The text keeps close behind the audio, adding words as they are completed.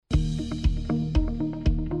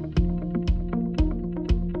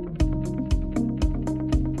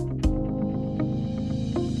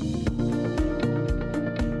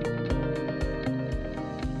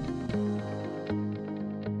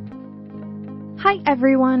Hi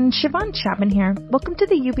everyone, Shiavon Chatman here. Welcome to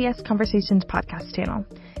the UBS Conversations podcast channel.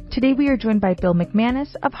 Today we are joined by Bill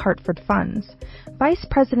McManus of Hartford Funds, Vice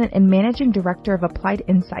President and Managing Director of Applied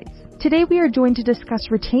Insights. Today we are joined to discuss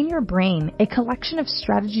Retain Your Brain, a collection of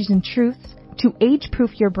strategies and truths to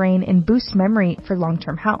age-proof your brain and boost memory for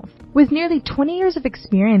long-term health. With nearly 20 years of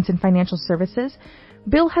experience in financial services,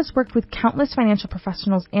 Bill has worked with countless financial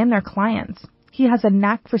professionals and their clients. He has a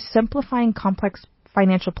knack for simplifying complex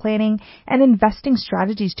financial planning and investing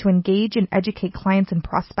strategies to engage and educate clients and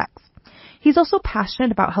prospects. He's also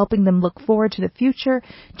passionate about helping them look forward to the future,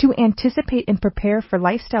 to anticipate and prepare for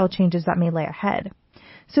lifestyle changes that may lay ahead.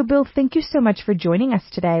 So, Bill, thank you so much for joining us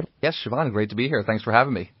today. Yes, Shiavon, great to be here. Thanks for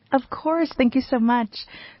having me. Of course. Thank you so much.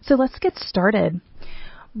 So let's get started.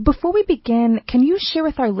 Before we begin, can you share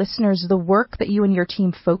with our listeners the work that you and your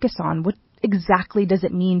team focus on? What exactly does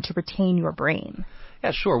it mean to retain your brain?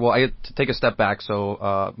 Yeah, sure. Well, to take a step back,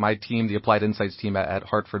 so my team, the Applied Insights team at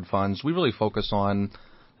Hartford Funds, we really focus on,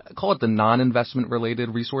 call it the non-investment related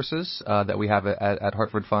resources that we have at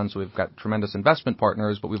Hartford Funds. So we've got tremendous investment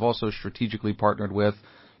partners, but we've also strategically partnered with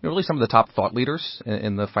really some of the top thought leaders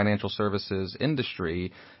in the financial services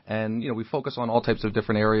industry. And, we focus on all types of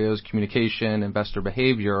different areas, communication, investor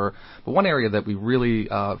behavior. But one area that we really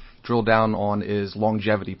drill down on is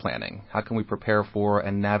longevity planning. How can we prepare for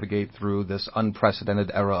and navigate through this unprecedented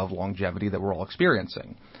era of longevity that we're all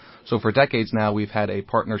experiencing? So for decades now, we've had a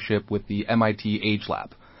partnership with the MIT Age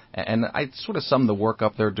Lab. And I sort of sum the work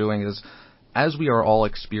up they're doing is, as we are all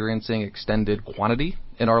experiencing extended quantity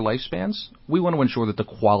in our lifespans, we want to ensure that the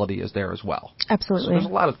quality is there as well. Absolutely. So there's a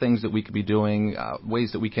lot of things that we could be doing,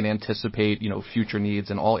 ways that we can anticipate, future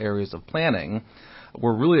needs in all areas of planning.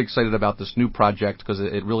 We're really excited about this new project because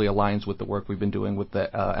it really aligns with the work we've been doing with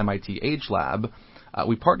the MIT Age Lab.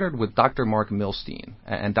 We partnered with Dr. Mark Milstein,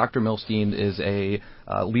 and Dr. Milstein is a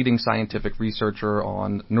leading scientific researcher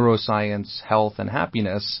on neuroscience, health, and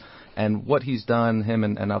happiness. And what he's done, him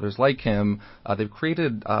and others like him, they've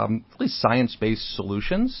created really science-based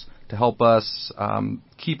solutions to help us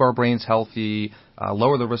keep our brains healthy,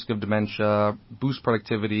 lower the risk of dementia, boost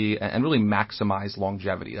productivity, and really maximize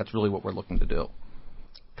longevity. That's really what we're looking to do.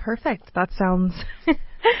 Perfect. That sounds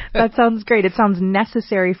that sounds great. It sounds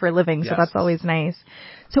necessary for living, so Yes. That's always nice.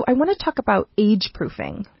 So I want to talk about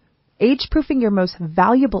age-proofing. Age-proofing your most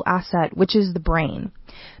valuable asset, which is the brain.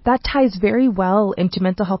 That ties very well into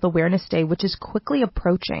Mental Health Awareness Day, which is quickly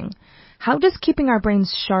approaching. How does keeping our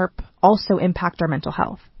brains sharp also impact our mental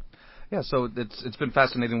health? Yeah, so it's been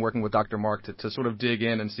fascinating working with Dr. Mark to sort of dig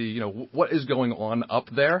in and see, what is going on up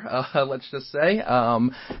there, let's just say.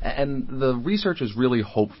 And the research is really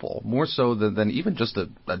hopeful, more so than even just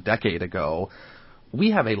a decade ago.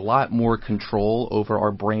 We have a lot more control over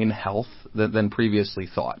our brain health than previously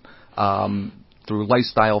thought. Through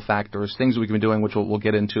lifestyle factors, things we can be doing, which we'll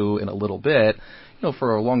get into in a little bit.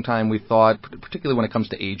 For a long time we thought, particularly when it comes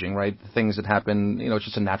to aging, right, things that happen, it's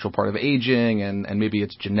just a natural part of aging and maybe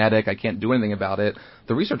it's genetic, I can't do anything about it.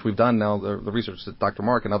 The research we've done now, the research that Dr.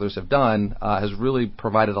 Mark and others have done, has really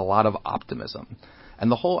provided a lot of optimism.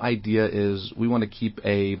 And the whole idea is we want to keep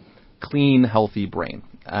a clean, healthy brain.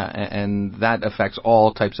 And that affects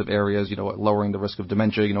all types of areas, lowering the risk of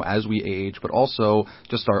dementia, as we age, but also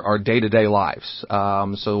just our day-to-day lives.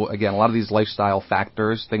 So again, a lot of these lifestyle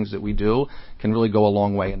factors, things that we do, can really go a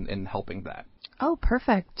long way in helping that. Oh,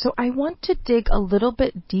 perfect. So I want to dig a little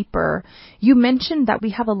bit deeper. You mentioned that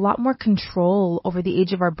we have a lot more control over the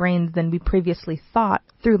age of our brains than we previously thought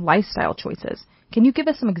through lifestyle choices. Can you give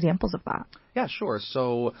us some examples of that? Yeah, sure.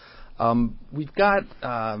 So we've got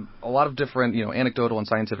a lot of different, anecdotal and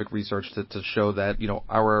scientific research to show that,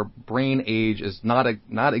 our brain age is not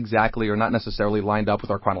exactly or not necessarily lined up with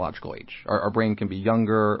our chronological age. Our brain can be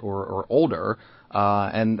younger or older.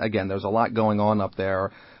 And again, there's a lot going on up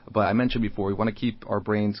there. But I mentioned before, we want to keep our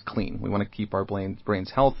brains clean. We want to keep our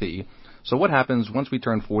brains healthy. So what happens once we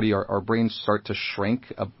turn 40, our brains start to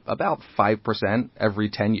shrink about 5% every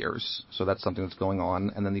 10 years. So that's something that's going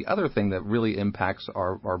on. And then the other thing that really impacts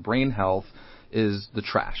our brain health is the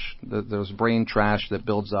trash. There's brain trash that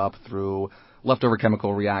builds up through leftover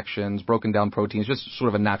chemical reactions, broken down proteins, just sort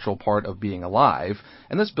of a natural part of being alive.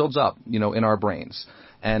 And this builds up, in our brains.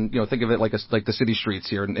 And, think of it like the city streets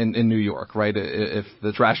here in New York, right? If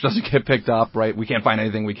the trash doesn't get picked up, right, we can't find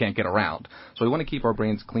anything, we can't get around. So we want to keep our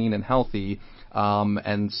brains clean and healthy,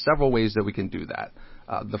 and several ways that we can do that.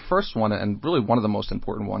 The first one, and really one of the most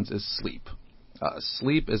important ones, is sleep.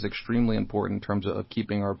 Sleep is extremely important in terms of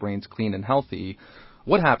keeping our brains clean and healthy.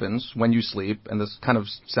 What happens when you sleep, and this kind of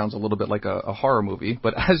sounds a little bit like a horror movie,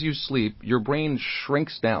 but as you sleep, your brain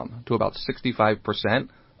shrinks down to about 65%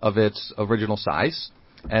 of its original size.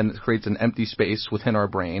 and it creates an empty space within our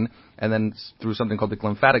brain. And then through something called the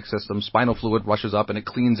lymphatic system, spinal fluid rushes up and it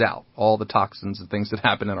cleans out all the toxins and things that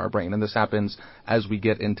happen in our brain. And this happens as we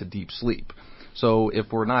get into deep sleep. So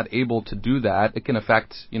if we're not able to do that, it can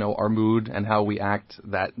affect, our mood and how we act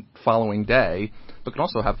that following day, but can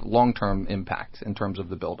also have long-term impact in terms of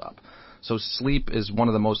the buildup. So sleep is one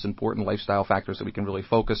of the most important lifestyle factors that we can really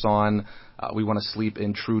focus on. We want to sleep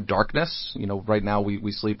in true darkness. Right now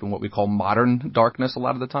we sleep in what we call modern darkness a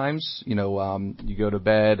lot of the times. You go to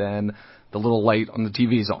bed and the little light on the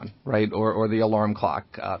TV's on, right? Or the alarm clock,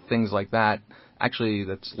 things like that. Actually,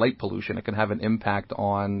 that's light pollution. It can have an impact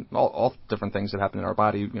on all different things that happen in our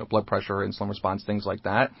body, blood pressure, insulin response, things like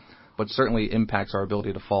that, but certainly impacts our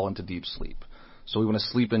ability to fall into deep sleep. So we want to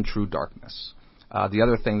sleep in true darkness. The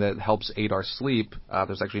other thing that helps aid our sleep,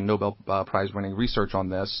 there's actually Nobel Prize-winning research on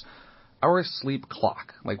this, our sleep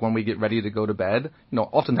clock. Like when we get ready to go to bed,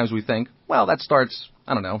 oftentimes we think, well, that starts,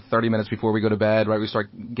 30 minutes before we go to bed, right? We start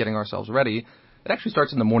getting ourselves ready. It actually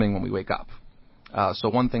starts in the morning when we wake up. So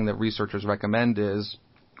one thing that researchers recommend is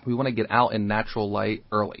we want to get out in natural light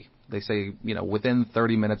early. They say, within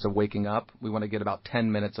 30 minutes of waking up, we want to get about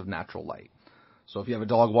 10 minutes of natural light. So if you have a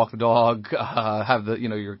dog, walk the dog, have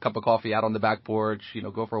your cup of coffee out on the back porch,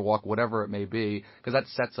 go for a walk, whatever it may be, because that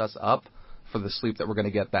sets us up for the sleep that we're going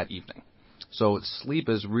to get that evening. So sleep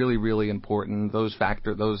is really, really important. Those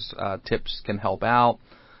tips can help out.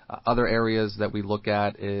 Other areas that we look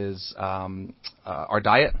at is our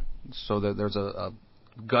diet. So that there's a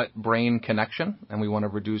gut-brain connection, and we want to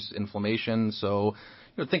reduce inflammation. So,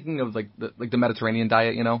 thinking of like the Mediterranean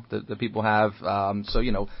diet, that people have.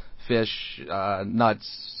 Fish,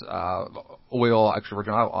 nuts, oil, extra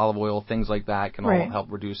virgin olive oil, things like that can all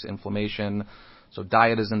help reduce inflammation. So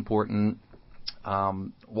diet is important.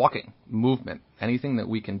 Walking, movement, anything that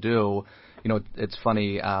we can do. It's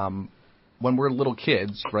funny. When we're little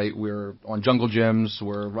kids, right, we're on jungle gyms,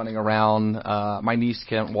 we're running around. My niece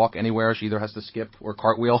can't walk anywhere. She either has to skip or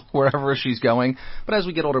cartwheel wherever she's going. But as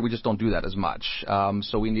we get older, we just don't do that as much.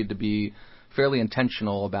 So we need to be fairly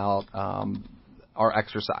intentional about our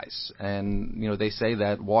exercise. And, they say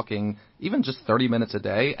that walking even just 30 minutes a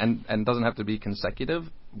day, and doesn't have to be consecutive,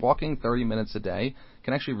 walking 30 minutes a day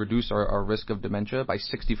can actually reduce our risk of dementia by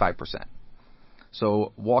 65%.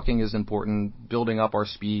 So walking is important, building up our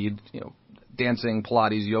speed, dancing,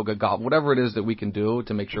 Pilates, yoga, golf, whatever it is that we can do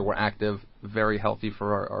to make sure we're active, very healthy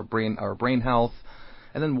for our brain health.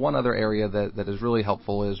 And then one other area that is really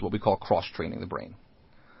helpful is what we call cross-training the brain.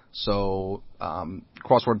 So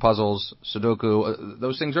crossword puzzles, Sudoku,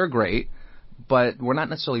 those things are great, but we're not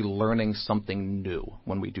necessarily learning something new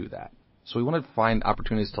when we do that. So we want to find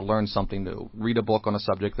opportunities to learn something new. Read a book on a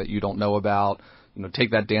subject that you don't know about.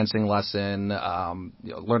 Take that dancing lesson.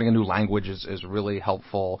 Learning a new language is really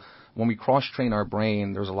helpful. When we cross-train our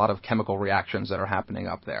brain, there's a lot of chemical reactions that are happening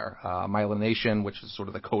up there. Myelination, which is sort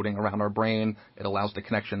of the coating around our brain, it allows the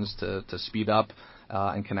connections to speed up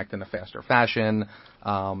and connect in a faster fashion.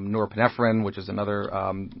 Norepinephrine, which is another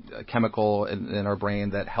chemical in our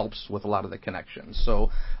brain that helps with a lot of the connections. So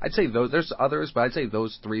I'd say there's others, but I'd say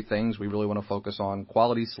those three things we really want to focus on: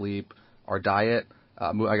 quality sleep, our diet,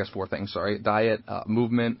 I guess four things, sorry: diet,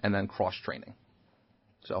 movement, and then cross-training.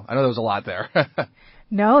 So I know there was a lot there.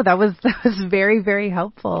 No, that was very, very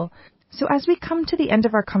helpful. So as we come to the end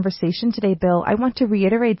of our conversation today, Bill, I want to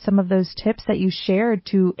reiterate some of those tips that you shared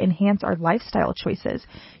to enhance our lifestyle choices.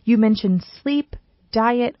 You mentioned sleep,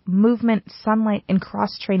 diet, movement, sunlight, and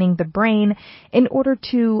cross-training the brain in order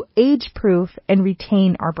to age-proof and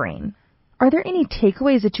retain our brain. Are there any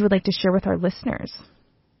takeaways that you would like to share with our listeners?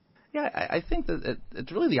 Yeah, I think that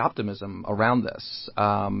it's really the optimism around this.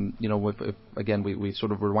 Again, we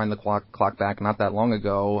sort of rewind the clock back not that long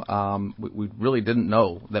ago. We really didn't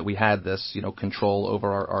know that we had this, control over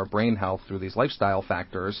our brain health through these lifestyle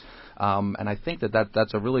factors. And I think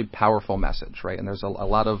that's a really powerful message, right? And there's a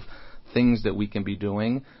lot of things that we can be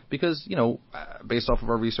doing because, based off of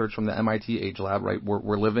our research from the MIT Age Lab, right,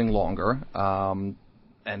 we're living longer.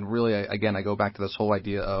 And really, again, I go back to this whole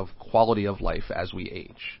idea of quality of life as we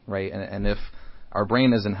age, right? And if our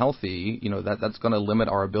brain isn't healthy, that's going to limit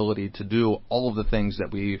our ability to do all of the things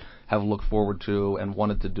that we have looked forward to and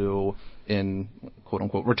wanted to do in quote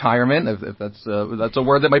unquote retirement, if that's a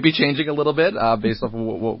word that might be changing a little bit based off of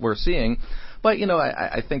what we're seeing. But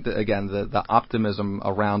I think that again the optimism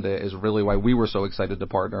around it is really why we were so excited to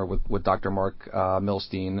partner with Dr. Mark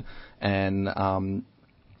Milstein, and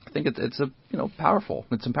I think it's powerful.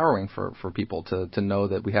 It's empowering for people to know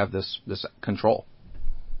that we have this control.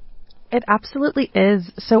 It absolutely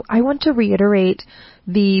is. So I want to reiterate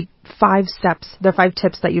the 5 steps, the 5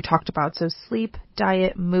 tips that you talked about. So sleep,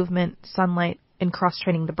 diet, movement, sunlight, in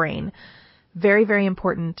cross-training the brain. Very, very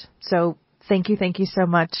important. So thank you so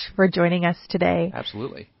much for joining us today.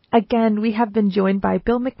 Absolutely. Again, we have been joined by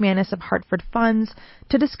Bill McManus of Hartford Funds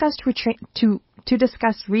to discuss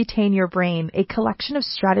Retain Your Brain, a collection of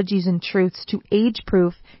strategies and truths to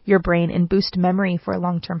age-proof your brain and boost memory for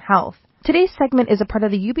long-term health. Today's segment is a part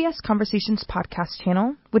of the UBS Conversations podcast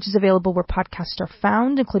channel, which is available where podcasts are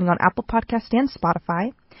found, including on Apple Podcasts and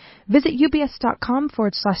Spotify. Visit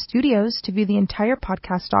ubs.com/studios to view the entire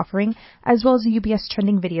podcast offering, as well as the UBS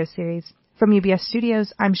Trending video series. From UBS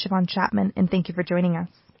Studios, I'm Shiavon Chatman, and thank you for joining us.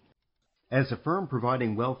 As a firm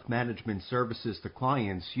providing wealth management services to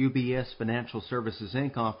clients, UBS Financial Services,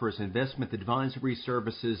 Inc. offers investment advisory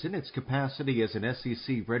services in its capacity as an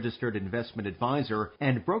SEC-registered investment advisor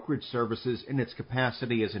and brokerage services in its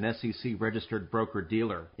capacity as an SEC-registered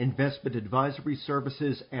broker-dealer. Investment advisory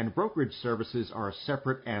services and brokerage services are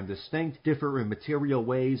separate and distinct, differ in material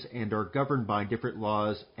ways, and are governed by different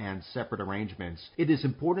laws and separate arrangements. It is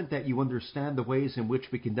important that you understand the ways in which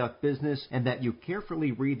we conduct business and that you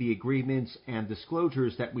carefully read the agreements and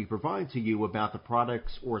disclosures that we provide to you about the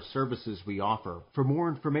products or services we offer. For more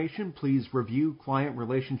information, please review Client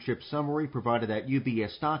Relationship Summary provided at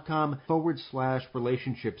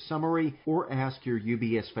ubs.com/relationship summary or ask your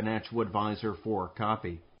UBS financial advisor for a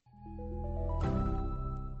copy.